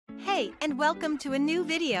Hi, and welcome to a new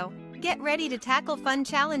video. Get ready to tackle fun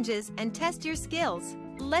challenges and test your skills.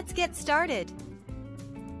 Let's get started.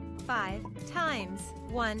 5 times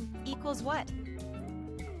 1 equals what?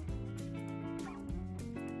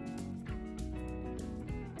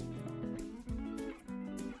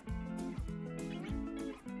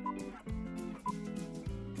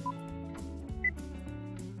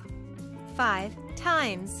 Five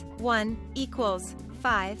times 1 equals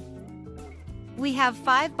 5. We have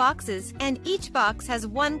 5 boxes, and each box has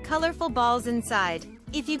 1 colorful balls inside.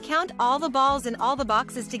 If you count all the balls in all the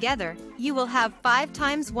boxes together, you will have 5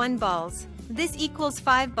 times 1 balls. This equals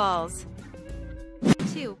 5 balls.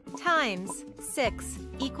 2 times 6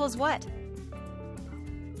 equals what?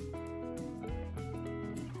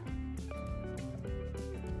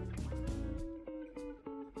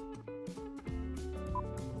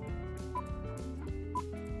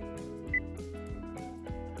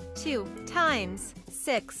 Two times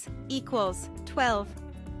 6 equals 12.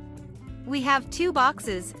 We have 2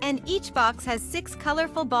 boxes, and each box has 6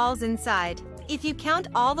 colorful balls inside. If you count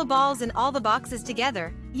all the balls in all the boxes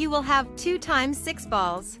together, you will have 2 times 6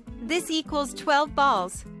 balls. This equals 12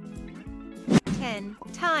 balls. 10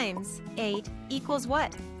 times 8 equals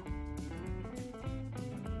what?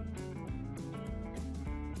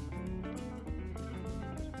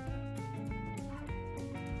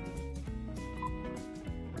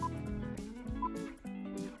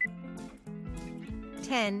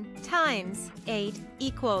 Ten times 8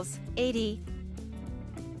 equals 80.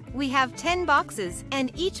 We have 10 boxes,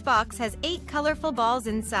 and each box has 8 colorful balls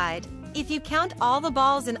inside. If you count all the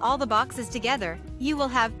balls in all the boxes together, you will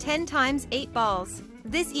have 10 times 8 balls.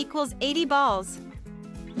 This equals 80 balls.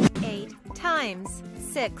 8 times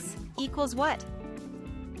 6 equals what?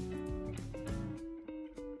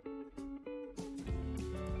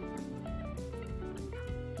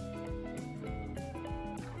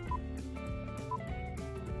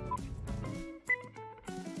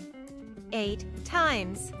 Eight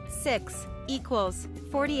times 6 equals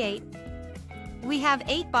 48. We have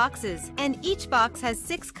 8 boxes, and each box has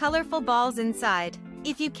 6 colorful balls inside.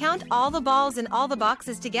 If you count all the balls in all the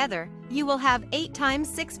boxes together, you will have 8 times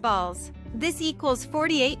 6 balls. This equals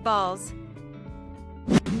 48 balls.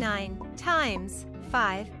 9 times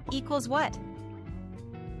 5 equals what?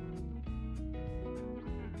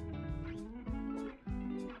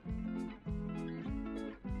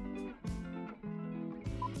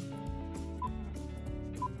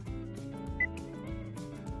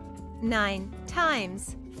 Nine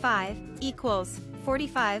times 5 equals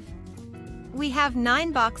 45. We have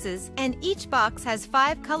 9 boxes, and each box has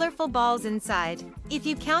 5 colorful balls inside. If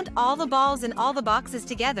you count all the balls in all the boxes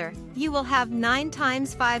together, you will have 9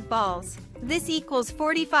 times 5 balls. This equals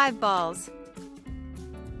 45 balls.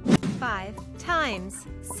 5 times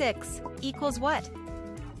 6 equals what?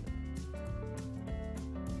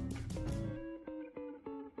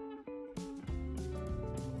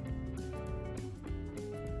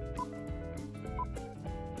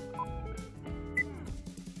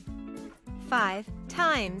 Five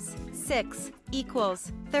times 6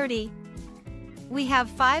 equals 30. We have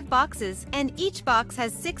 5 boxes, and each box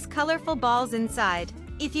has 6 colorful balls inside.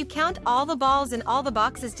 If you count all the balls in all the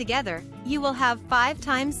boxes together, you will have 5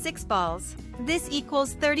 times 6 balls. This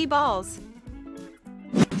equals 30 balls.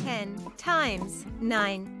 10 times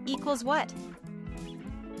 9 equals what?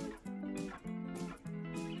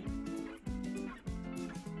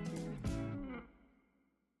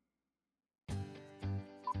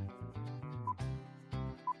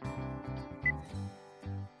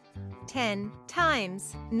 Ten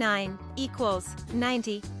times 9 equals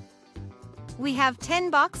 90. We have 10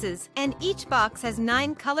 boxes, and each box has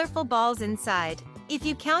 9 colorful balls inside. If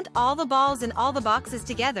you count all the balls in all the boxes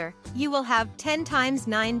together, you will have 10 times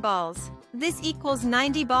 9 balls. This equals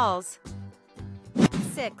 90 balls.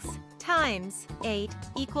 6 times 8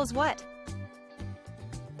 equals what?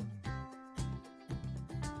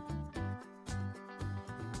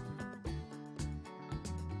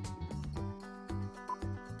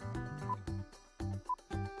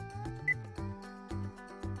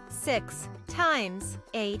 Six times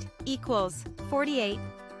 8 equals 48.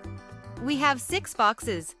 We have 6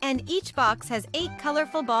 boxes, and each box has 8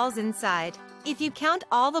 colorful balls inside. If you count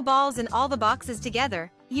all the balls in all the boxes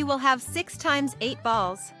together, you will have 6 times 8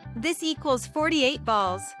 balls. This equals 48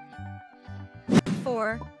 balls.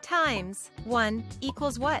 4 times 1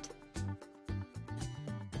 equals what?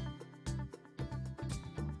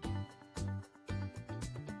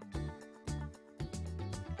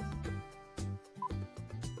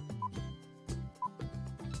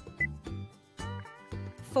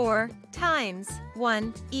 Four times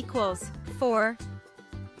 1 equals 4.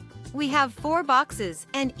 We have 4 boxes,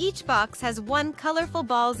 and each box has 1 colorful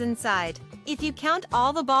balls inside. If you count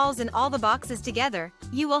all the balls in all the boxes together,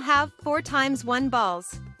 you will have 4 times 1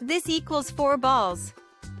 balls. This equals 4 balls.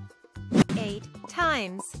 8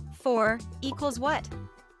 times 4 equals what?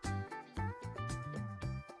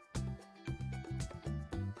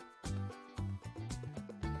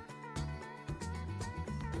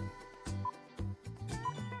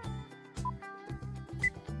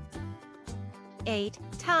 Eight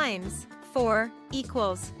times 4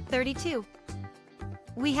 equals 32.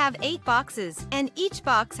 We have 8 boxes, and each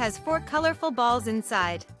box has 4 colorful balls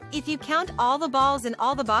inside. If you count all the balls in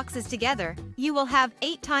all the boxes together, you will have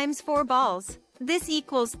 8 times 4 balls. This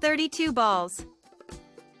equals 32 balls.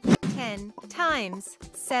 10 times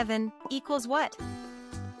 7 equals what?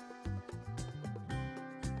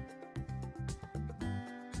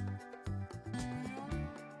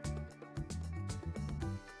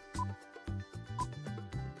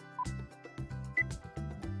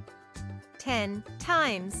 Ten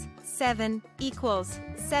times 7 equals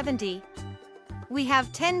 70. We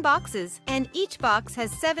have 10 boxes, and each box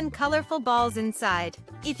has 7 colorful balls inside.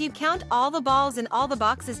 If you count all the balls in all the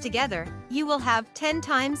boxes together, you will have 10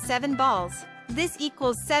 times 7 balls. This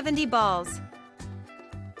equals 70 balls.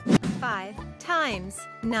 5 times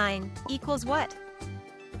 9 equals what?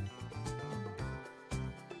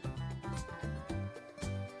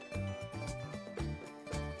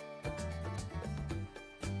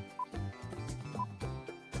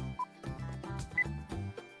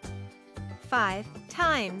 Five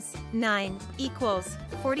times 9 equals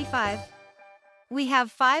 45. We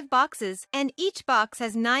have 5 boxes, and each box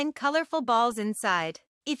has 9 colorful balls inside.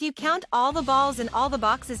 If you count all the balls in all the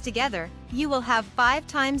boxes together, you will have 5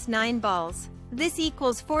 times 9 balls. This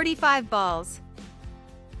equals 45 balls.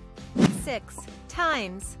 6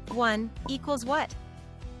 times 1 equals what?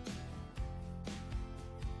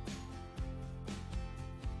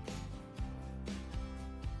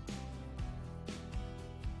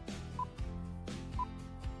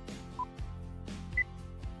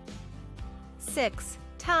 Six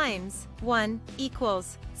times 1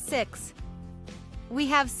 equals 6. We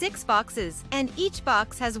have 6 boxes, and each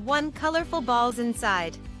box has 1 colorful balls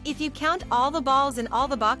inside. If you count all the balls in all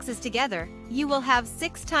the boxes together, you will have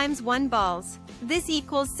 6 times 1 balls. This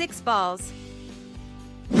equals 6 balls.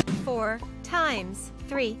 4 times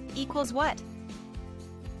 3 equals what?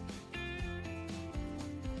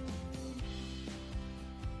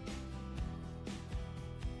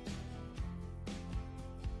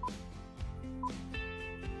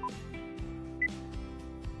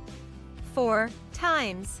 Four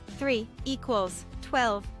times 3 equals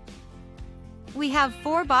 12. We have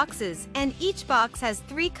 4 boxes, and each box has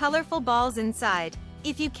 3 colorful balls inside.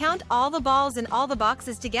 If you count all the balls in all the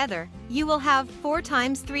boxes together, you will have 4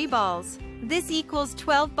 times 3 balls. This equals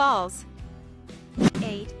 12 balls.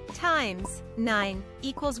 8 times 9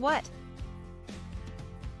 equals what?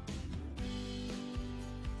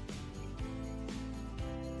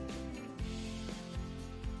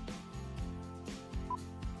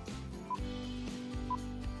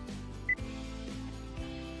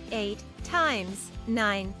 Eight times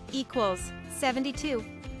 9 equals 72.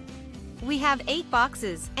 We have 8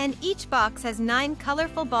 boxes, and each box has 9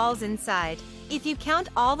 colorful balls inside. If you count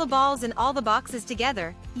all the balls in all the boxes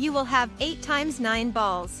together, you will have 8 times 9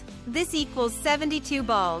 balls. This equals 72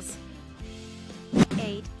 balls.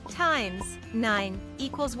 8 times 9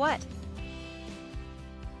 equals what?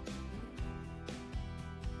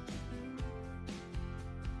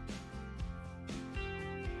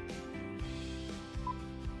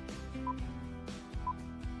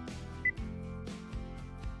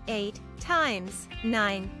 Eight times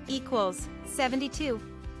 9 equals 72.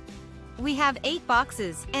 We have 8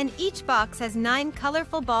 boxes, and each box has 9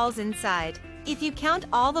 colorful balls inside. If you count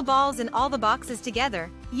all the balls in all the boxes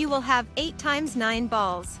together, you will have 8 times 9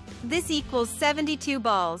 balls. This equals 72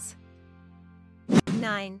 balls.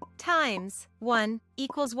 9 times 1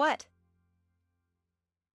 equals what?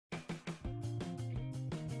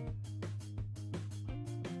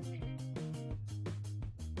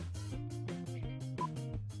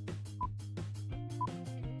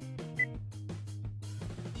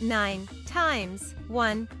 Nine times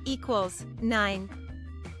 1 equals 9.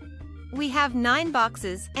 We have 9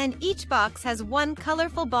 boxes, and each box has 1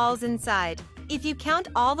 colorful balls inside. If you count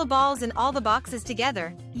all the balls in all the boxes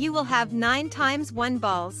together, you will have 9 times 1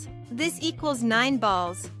 balls. This equals 9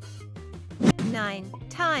 balls. 9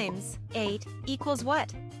 times 8 equals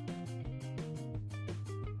what?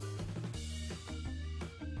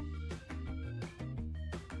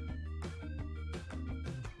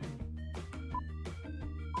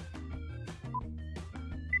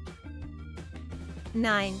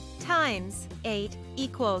 Nine times 8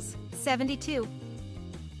 equals 72.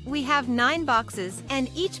 We have 9 boxes, and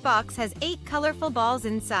each box has 8 colorful balls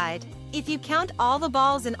inside. If you count all the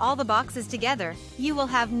balls in all the boxes together, you will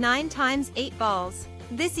have 9 times 8 balls.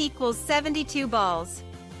 This equals 72 balls.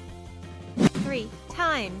 3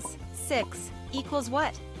 times 6 equals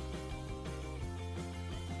what?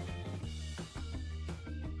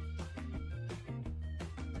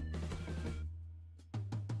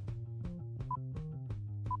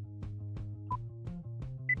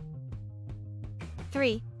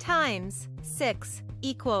 Three times 6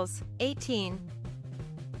 equals 18.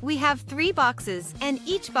 We have 3 boxes, and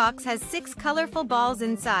each box has 6 colorful balls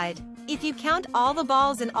inside. If you count all the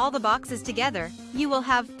balls in all the boxes together, you will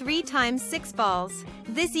have 3 times 6 balls.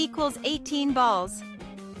 This equals 18 balls.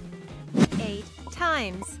 8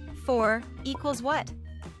 times 4 equals what?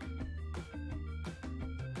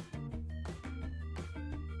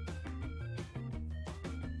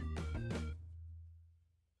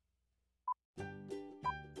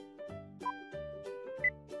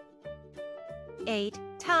 Eight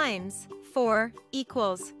times 4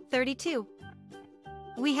 equals 32.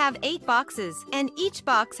 We have 8 boxes, and each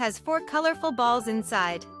box has 4 colorful balls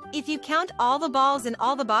inside. If you count all the balls in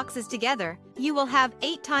all the boxes together, you will have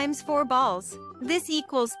 8 times 4 balls. This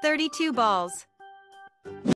equals 32 balls.